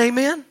God,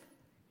 amen?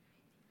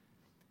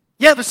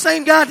 Yeah, the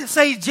same God that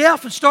saved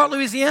Jeff in Stark,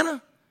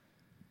 Louisiana,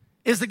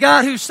 is the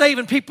God who's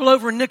saving people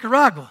over in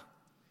Nicaragua.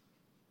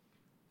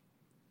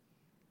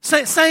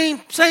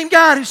 Same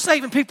God who's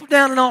saving people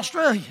down in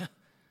Australia.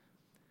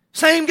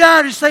 Same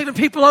God who's saving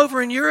people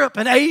over in Europe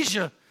and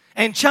Asia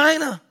and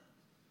China.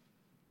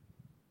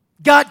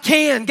 God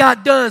can,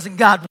 God does, and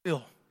God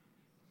will.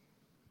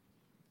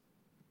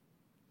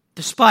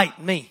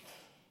 Despite me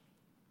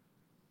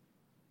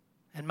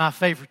and my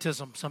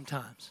favoritism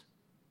sometimes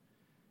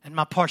and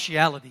my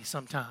partiality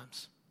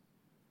sometimes.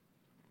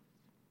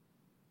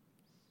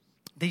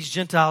 These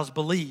Gentiles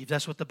believed.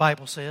 That's what the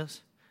Bible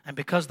says. And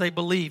because they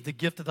believed, the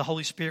gift of the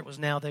Holy Spirit was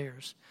now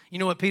theirs. You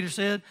know what Peter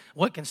said?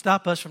 What can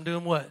stop us from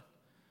doing what?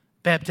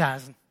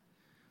 Baptizing.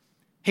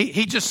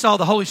 He just saw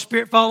the Holy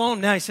Spirit fall on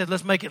him. Now he said,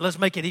 let's make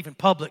it even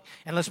public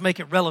and let's make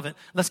it relevant.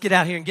 Let's get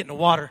out here and get in the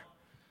water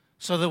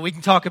so that we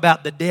can talk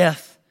about the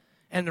death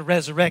and the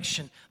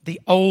resurrection.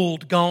 The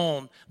old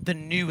gone, the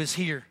new is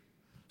here.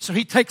 So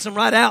he takes them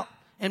right out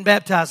and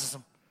baptizes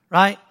them,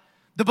 right?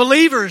 The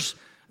believers,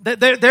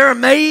 they're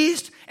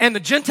amazed. And the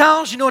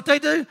Gentiles, you know what they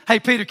do? Hey,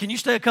 Peter, can you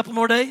stay a couple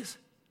more days?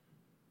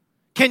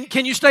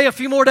 Can you stay a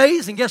few more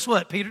days? And guess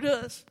what? Peter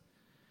does.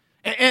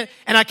 And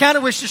I kind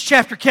of wish this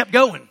chapter kept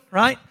going,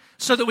 right?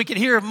 So that we could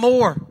hear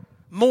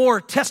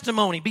more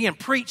testimony being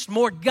preached,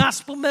 more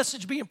gospel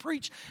message being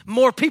preached,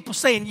 more people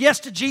saying yes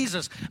to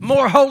Jesus,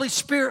 more Holy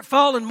Spirit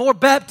falling, more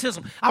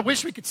baptism. I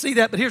wish we could see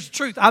that, but here's the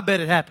truth. I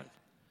bet it happened.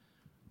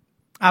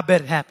 I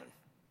bet it happened.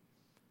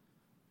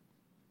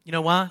 You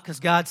know why? Because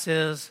God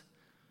says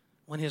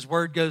when His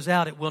word goes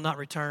out, it will not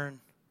return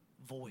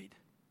void.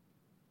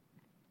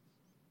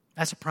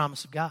 That's a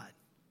promise of God.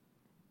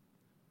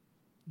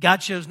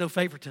 God shows no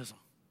favoritism.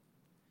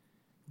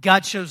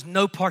 God shows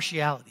no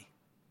partiality.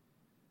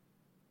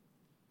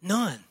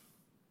 None.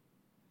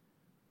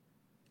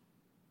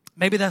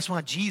 Maybe that's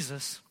why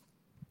Jesus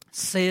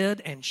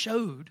said and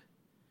showed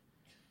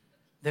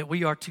that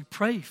we are to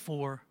pray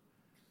for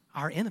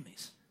our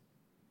enemies.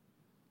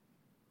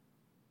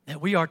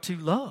 That we are to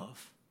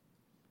love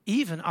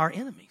even our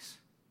enemies.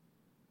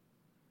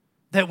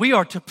 That we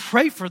are to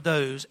pray for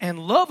those and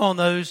love on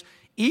those,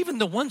 even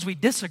the ones we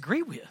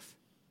disagree with.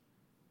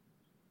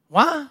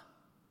 Why?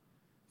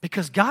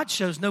 Because God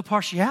shows no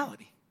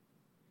partiality.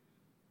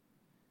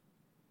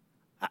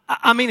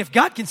 I mean, if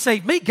God can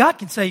save me, God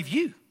can save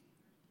you.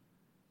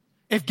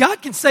 If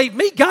God can save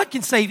me, God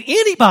can save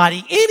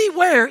anybody,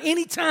 anywhere,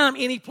 anytime,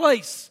 any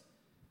place.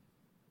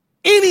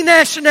 Any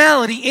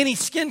nationality, any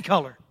skin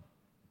color.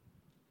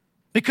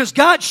 Because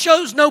God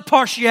shows no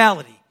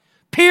partiality.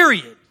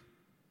 Period.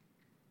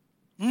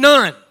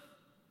 None.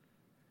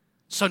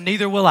 So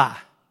neither will I.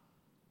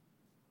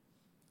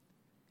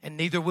 And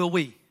neither will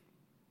we.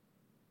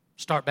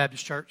 Start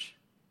Baptist Church.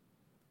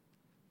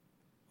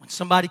 When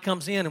somebody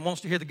comes in and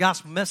wants to hear the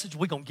gospel message,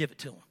 we're going to give it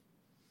to them.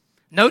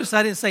 Notice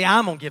I didn't say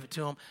I'm going to give it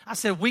to them. I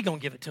said we're going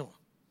to give it to them.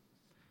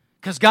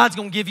 Because God's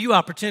going to give you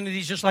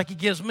opportunities just like He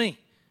gives me,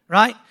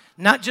 right?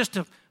 Not just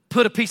to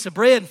put a piece of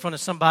bread in front of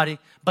somebody,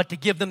 but to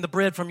give them the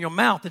bread from your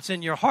mouth that's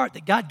in your heart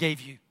that God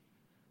gave you,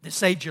 that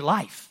saved your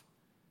life.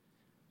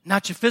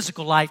 Not your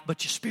physical life,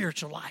 but your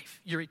spiritual life,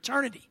 your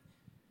eternity.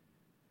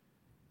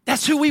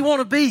 That's who we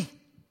want to be.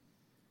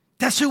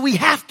 That's who we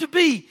have to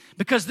be.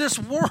 Because this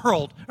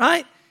world,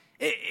 right?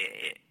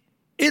 It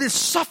is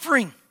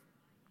suffering.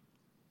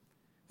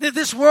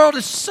 This world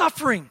is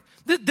suffering.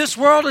 This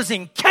world is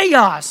in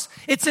chaos.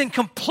 It's in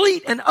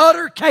complete and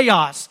utter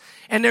chaos.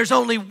 And there's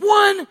only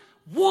one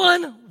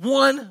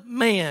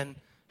man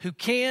who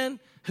can,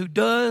 who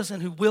does,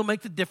 and who will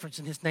make the difference.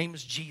 And His name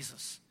is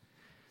Jesus.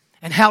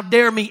 And how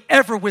dare me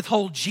ever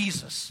withhold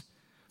Jesus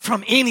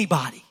from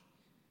anybody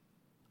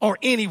or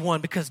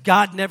anyone, because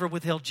God never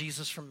withheld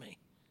Jesus from me.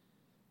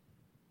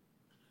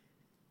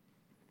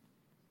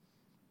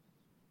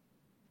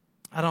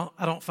 I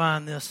don't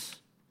find this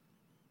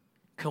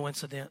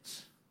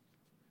coincidence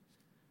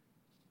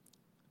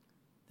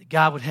that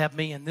God would have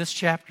me in this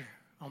chapter,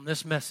 on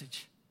this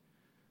message,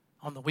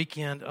 on the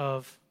weekend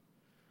of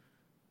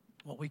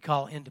what we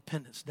call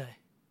Independence Day.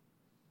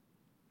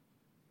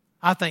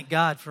 I thank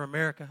God for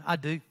America. I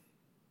do.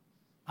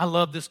 I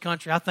love this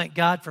country. I thank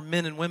God for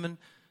men and women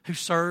who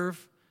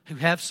serve, who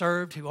have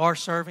served, who are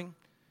serving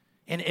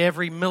in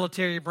every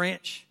military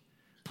branch.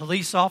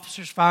 Police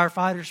officers,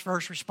 firefighters,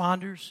 first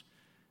responders,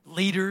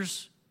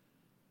 leaders.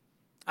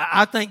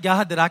 I thank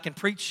God that I can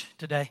preach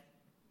today.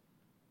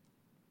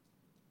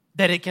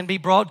 That it can be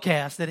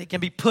broadcast, that it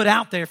can be put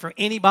out there for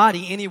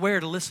anybody,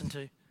 anywhere to listen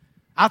to.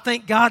 I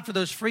thank God for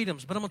those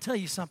freedoms, but I'm going to tell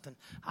you something.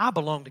 I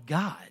belong to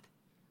God.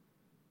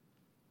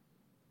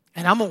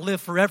 And I'm going to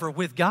live forever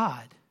with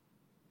God.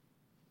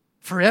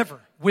 Forever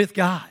with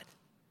God.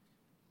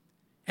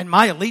 And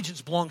my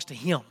allegiance belongs to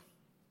Him.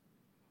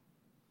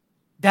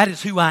 That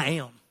is who I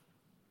am.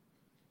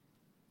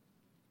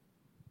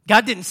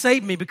 God didn't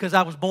save me because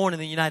I was born in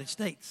the United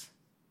States.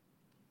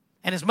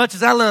 And as much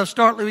as I love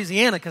Start,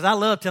 Louisiana, because I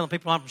love telling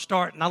people I'm from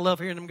Start, and I love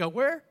hearing them go,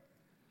 where?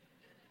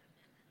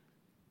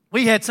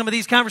 We had some of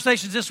these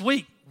conversations this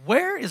week.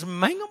 Where is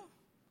Mangum?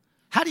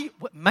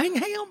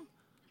 Mangham?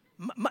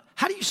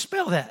 How do you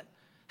spell that?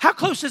 How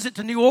close is it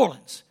to New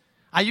Orleans?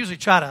 I usually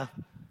try to,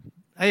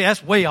 hey,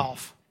 that's way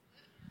off.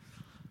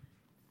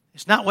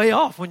 It's not way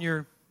off when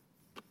you're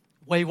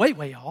way, way,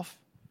 way off.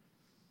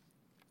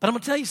 But I'm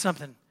going to tell you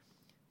something.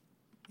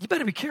 You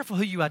better be careful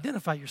who you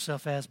identify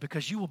yourself as,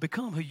 because you will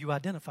become who you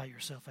identify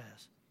yourself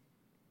as.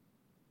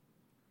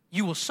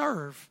 You will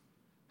serve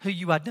who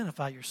you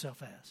identify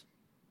yourself as.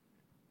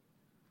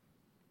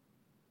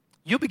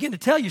 You'll begin to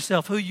tell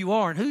yourself who you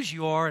are and whose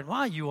you are and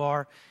why you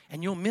are,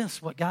 and you'll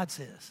miss what God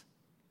says.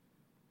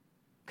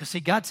 Because see,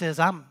 God says,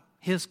 I'm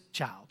His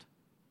child,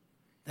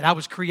 that I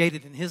was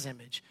created in His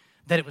image,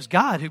 that it was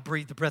God who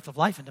breathed the breath of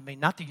life into me,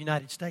 not the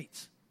United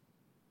States.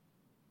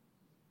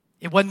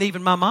 It wasn't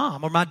even my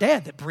mom or my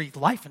dad that breathed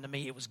life into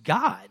me. It was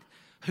God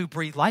who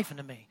breathed life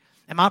into me.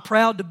 Am I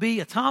proud to be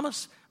a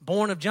Thomas,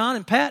 born of John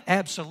and Pat?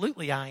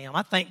 Absolutely I am.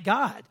 I thank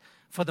God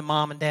for the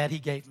mom and dad He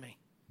gave me.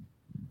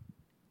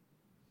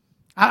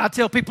 I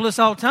tell people this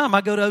all the time.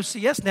 I go to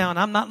OCS now, and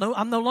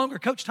I'm no longer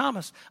Coach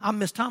Thomas. I'm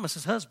Miss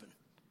Thomas's husband,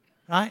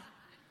 right?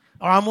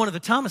 Or I'm one of the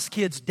Thomas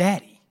kids'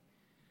 daddy.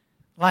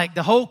 Like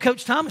the whole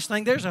Coach Thomas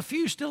thing, there's a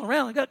few still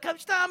around. They go,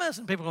 Coach Thomas,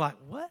 and people are like,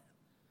 what?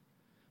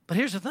 But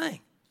here's the thing.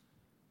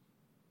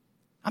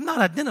 I'm not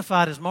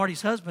identified as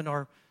Marty's husband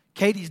or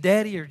Katie's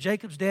daddy or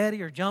Jacob's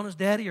daddy or Jonah's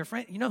daddy or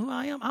Frank. You know who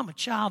I am? I'm a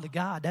child of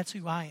God. That's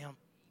who I am.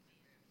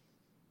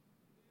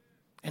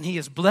 And He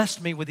has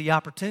blessed me with the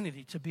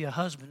opportunity to be a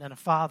husband and a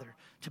father,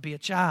 to be a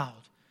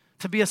child,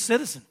 to be a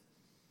citizen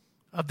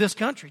of this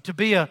country, to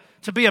be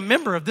a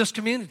member of this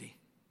community.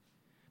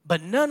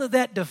 But none of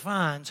that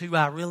defines who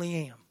I really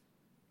am.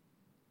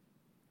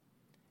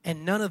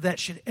 And none of that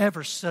should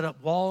ever set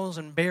up walls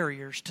and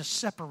barriers to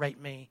separate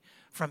me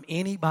from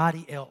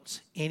anybody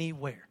else,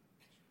 anywhere.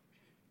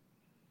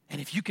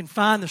 And if you can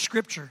find the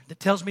scripture that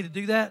tells me to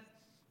do that,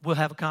 we'll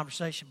have a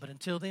conversation. But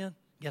until then,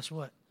 guess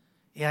what?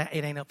 Yeah,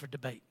 it ain't up for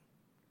debate.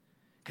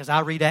 Because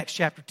I read Acts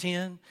chapter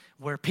 10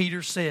 where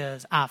Peter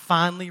says, I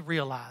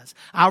realize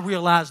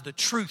the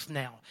truth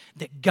now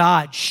that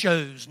God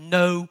shows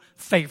no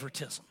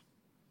favoritism.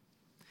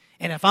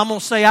 And if I'm going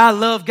to say I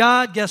love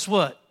God, guess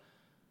what?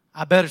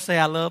 I better say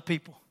I love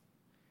people.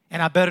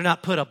 And I better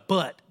not put a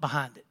but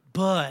behind it.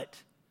 But,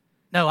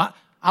 no,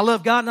 I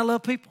love God and I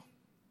love people.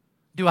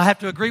 Do I have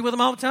to agree with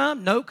them all the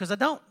time? No, because I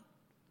don't.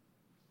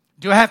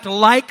 Do I have to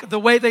like the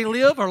way they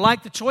live or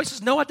like the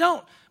choices? No, I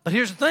don't. But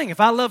here's the thing.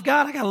 If I love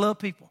God, I got to love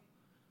people.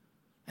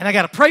 And I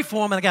got to pray for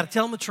them, and I got to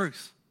tell them the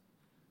truth.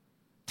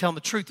 Tell them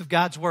the truth of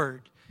God's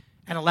word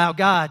and allow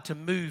God to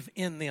move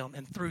in them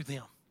and through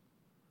them.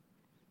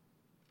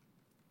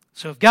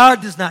 So if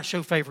God does not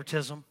show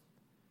favoritism,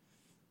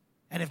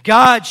 and if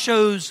God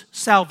shows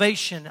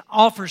salvation,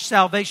 offers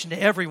salvation to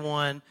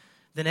everyone,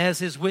 then as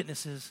His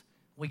witnesses,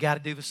 we got to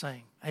do the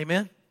same.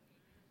 Amen?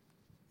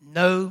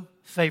 No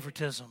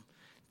favoritism.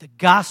 The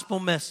gospel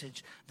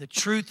message, the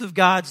truth of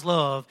God's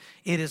love,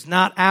 it is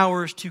not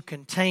ours to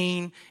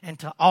contain and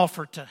to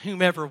offer to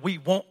whomever we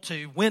want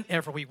to,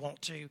 whenever we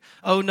want to.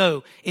 Oh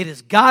no, it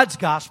is God's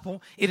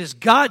gospel, it is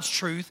God's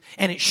truth,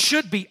 and it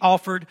should be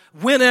offered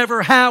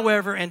whenever,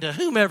 however, and to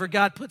whomever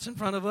God puts in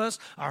front of us,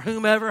 or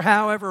whomever,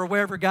 however, or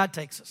wherever God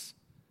takes us.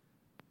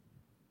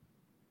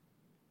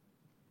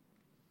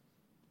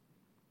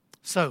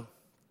 So,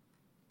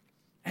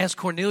 as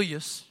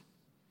Cornelius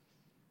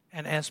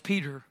and as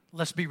Peter,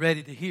 let's be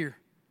ready to hear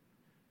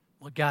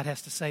what God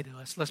has to say to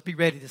us. Let's be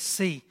ready to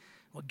see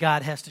what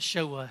God has to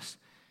show us.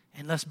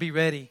 And let's be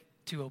ready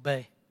to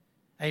obey.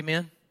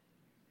 Amen?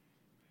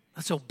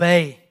 Let's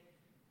obey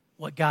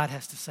what God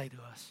has to say to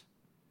us.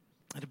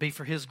 It'll be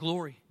for His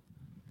glory.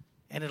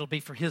 And it'll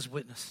be for His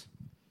witness,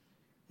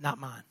 not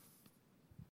mine.